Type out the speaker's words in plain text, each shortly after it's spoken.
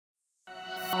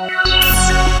In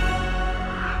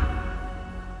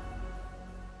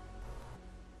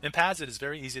pads, it is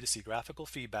very easy to see graphical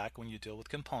feedback when you deal with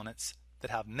components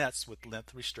that have nets with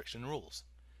length restriction rules.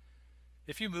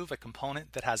 If you move a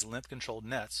component that has length-controlled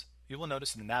nets, you will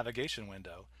notice in the navigation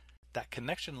window that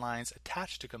connection lines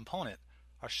attached to component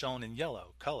are shown in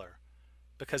yellow color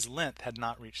because length had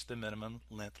not reached the minimum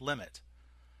length limit.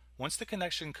 Once the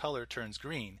connection color turns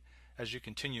green, as you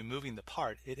continue moving the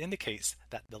part, it indicates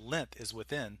that the length is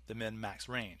within the min-max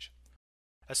range.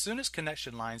 As soon as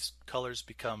connection lines colors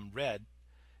become red,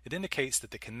 it indicates that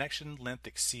the connection length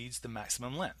exceeds the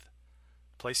maximum length.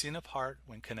 Placing a part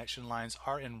when connection lines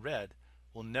are in red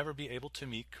will never be able to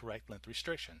meet correct length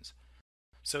restrictions.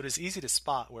 So it is easy to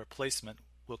spot where placement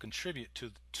will contribute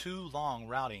to too long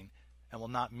routing and will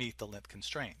not meet the length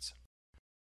constraints.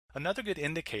 Another good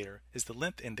indicator is the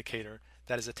length indicator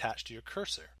that is attached to your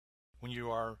cursor when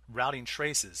you are routing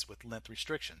traces with length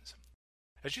restrictions.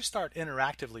 As you start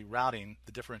interactively routing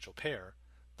the differential pair,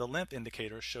 the length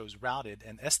indicator shows routed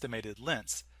and estimated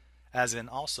lengths, as in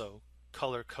also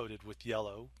color-coded with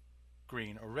yellow,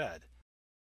 green, or red.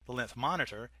 The length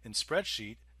monitor in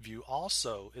spreadsheet view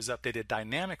also is updated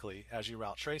dynamically as you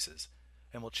route traces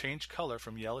and will change color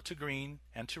from yellow to green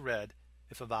and to red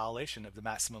if a violation of the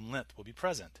maximum length will be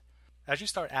present. As you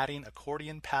start adding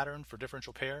accordion pattern for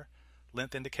differential pair,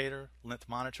 length indicator, length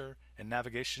monitor, and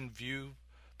navigation view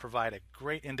provide a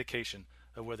great indication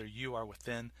of whether you are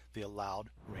within the allowed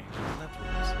range of length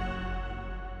rules.